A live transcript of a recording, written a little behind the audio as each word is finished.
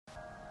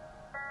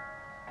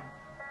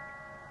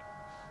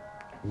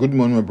Good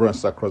morning, my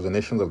brothers across the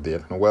nations of the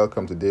earth, and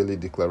welcome to Daily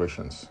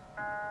Declarations.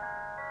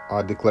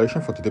 Our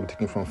declaration for today will be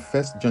taken from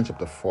 1 John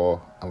chapter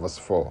 4 and verse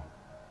 4.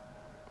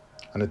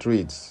 And it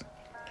reads,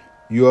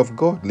 "You are of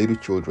God, little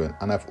children,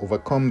 and have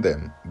overcome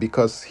them,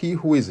 because he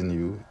who is in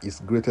you is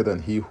greater than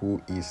he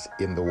who is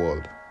in the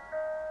world."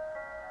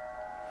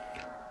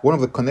 One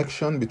of the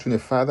connections between a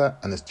father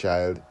and his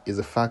child is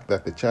the fact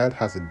that the child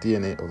has the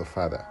DNA of the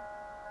father.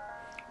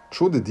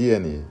 Through the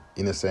DNA,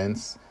 in a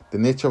sense, the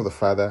nature of the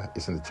father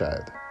is in the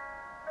child.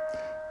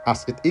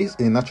 As it is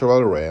in the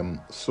natural realm,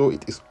 so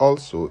it is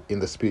also in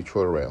the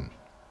spiritual realm.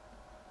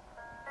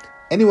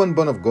 Anyone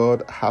born of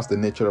God has the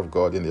nature of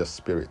God in their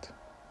spirit.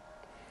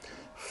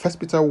 1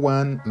 Peter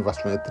 1 and verse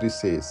 23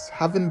 says,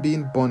 "Having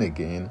been born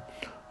again,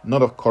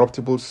 not of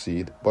corruptible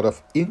seed, but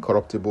of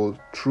incorruptible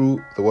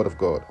through the word of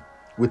God,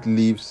 which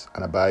lives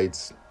and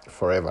abides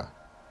forever."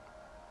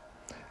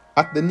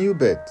 At the new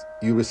birth,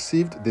 you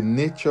received the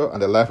nature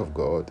and the life of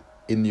God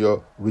in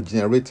your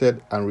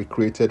regenerated and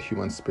recreated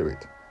human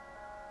spirit.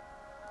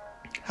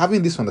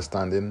 Having this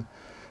understanding,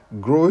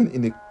 growing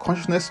in the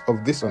consciousness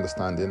of this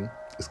understanding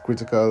is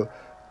critical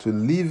to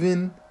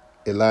living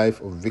a life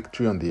of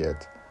victory on the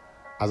earth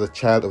as a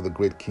child of the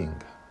great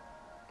King.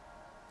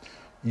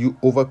 You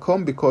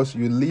overcome because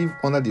you live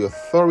under the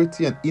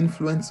authority and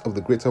influence of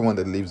the greater one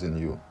that lives in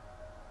you.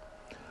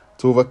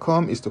 To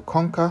overcome is to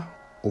conquer,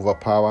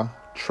 overpower,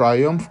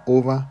 triumph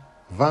over,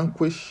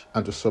 vanquish,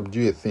 and to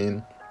subdue a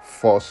thing,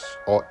 force,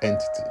 or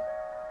entity.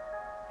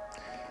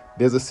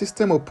 There's a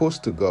system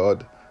opposed to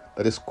God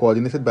that is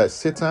coordinated by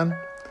Satan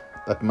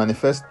that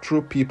manifests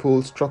through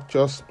people,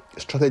 structures,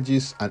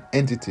 strategies, and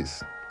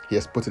entities he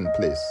has put in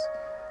place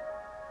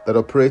that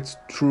operates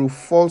through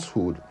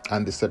falsehood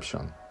and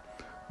deception.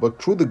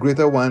 But through the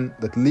greater one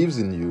that lives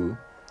in you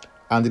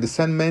and the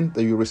discernment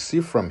that you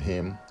receive from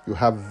him, you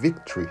have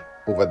victory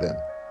over them.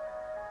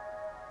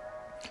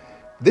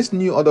 This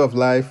new order of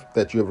life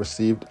that you have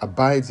received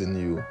abides in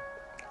you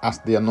as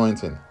the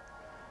anointing,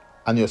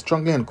 and you are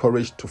strongly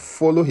encouraged to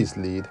follow his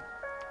lead,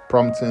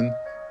 prompting,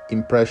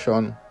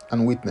 impression,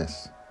 and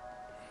witness.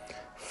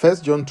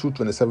 1 John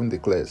 2:27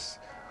 declares,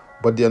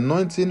 "But the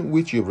anointing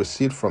which you have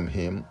received from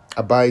him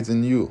abides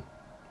in you,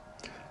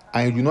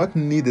 and you do not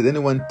need that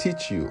anyone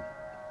teach you.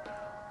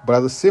 But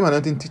as the same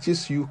anointing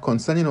teaches you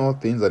concerning all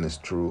things and is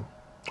true,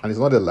 and is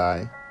not a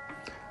lie,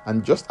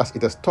 and just as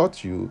it has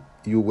taught you,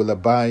 you will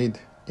abide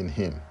in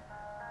him."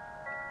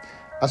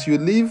 As you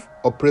live,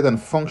 operate,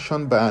 and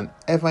function by an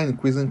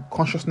ever-increasing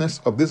consciousness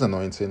of this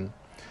anointing,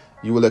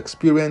 you will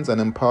experience and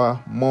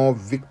empower more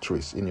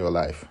victories in your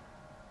life.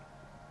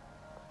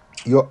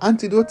 Your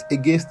antidote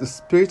against the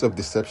spirit of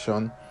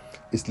deception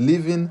is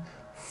living,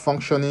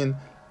 functioning,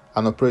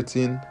 and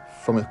operating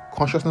from a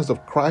consciousness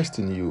of Christ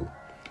in you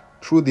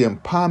through the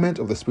empowerment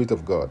of the Spirit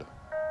of God.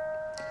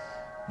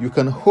 You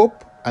can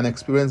hope and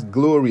experience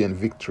glory and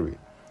victory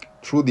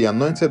through the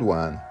Anointed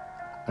One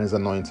and his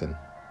anointing.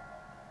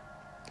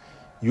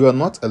 You are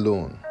not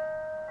alone.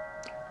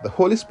 The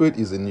Holy Spirit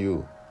is in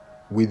you,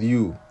 with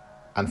you,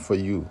 and for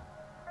you.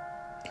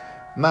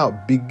 Now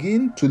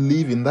begin to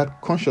live in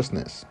that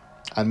consciousness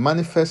and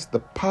manifest the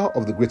power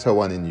of the greater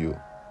one in you.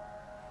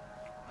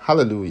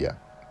 Hallelujah.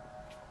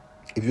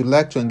 If you'd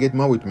like to engage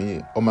more with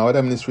me or my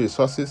other ministry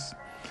resources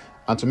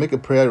and to make a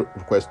prayer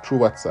request through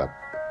WhatsApp,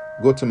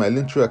 go to my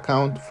Linktree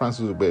account,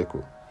 Francis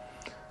Ubeku.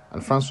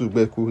 And Francis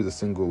Ubeku is a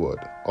single word.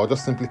 Or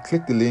just simply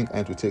click the link and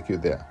it will take you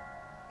there.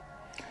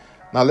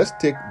 Now let's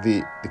take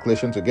the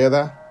declaration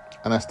together,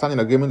 and I stand in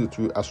agreement with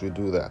you as we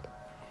do that.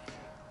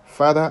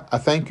 Father, I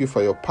thank you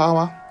for your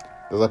power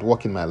that's at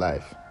work in my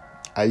life.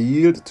 I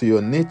yield to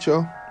your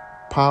nature,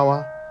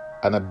 power,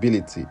 and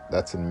ability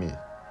that's in me.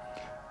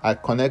 I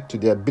connect to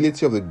the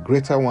ability of the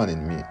greater one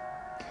in me.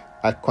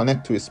 I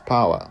connect to his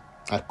power.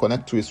 I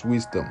connect to his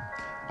wisdom.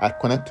 I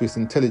connect to his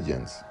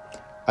intelligence.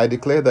 I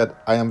declare that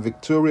I am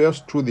victorious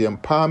through the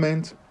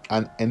empowerment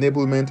and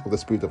enablement of the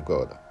Spirit of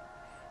God.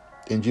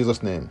 In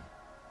Jesus' name,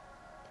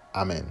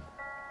 Amen.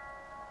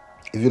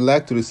 If you'd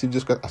like to receive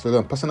Jesus Christ as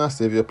your personal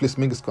Savior, please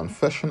make this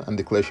confession and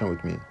declaration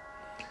with me.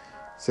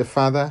 Say,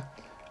 Father,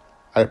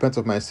 I repent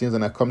of my sins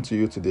and I come to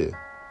you today.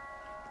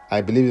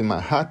 I believe in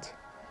my heart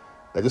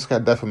that Jesus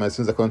Christ died for my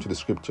sins according to the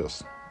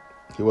scriptures.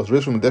 He was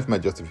raised from death for my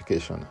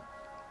justification.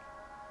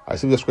 I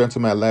receive Jesus Christ into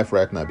my life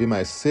right now. Be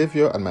my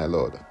Savior and my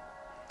Lord.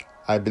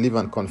 I believe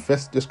and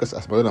confess Jesus Christ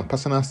as my Lord and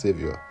personal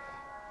Savior.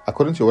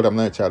 According to your word, I'm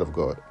now a child of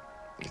God.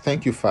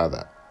 Thank you,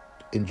 Father.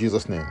 In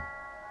Jesus' name,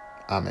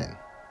 Amen.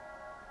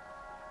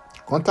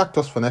 Contact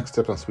us for next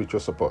steps and spiritual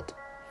support.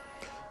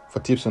 For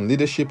tips on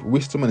leadership,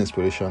 wisdom, and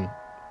inspiration,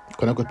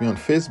 connect with me on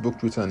Facebook,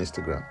 Twitter, and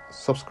Instagram.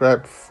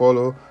 Subscribe,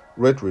 follow,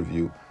 rate,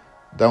 review,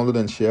 download,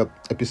 and share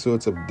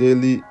episodes of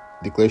Daily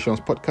Declarations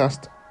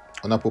podcast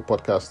on Apple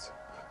Podcasts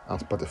and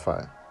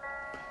Spotify.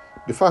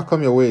 Before I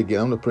come your way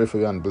again, I'm going to pray for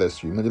you and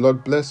bless you. May the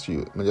Lord bless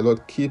you. May the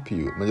Lord keep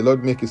you. May the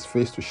Lord make his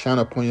face to shine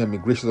upon you and be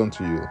gracious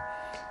unto you.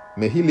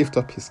 May he lift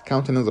up his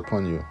countenance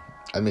upon you,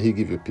 and may he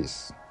give you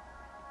peace.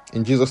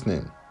 In Jesus'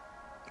 name,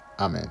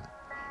 Amen.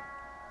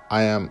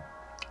 I am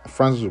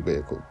Francis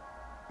Ubeku.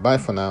 Bye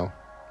for now.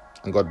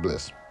 and God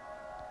bless.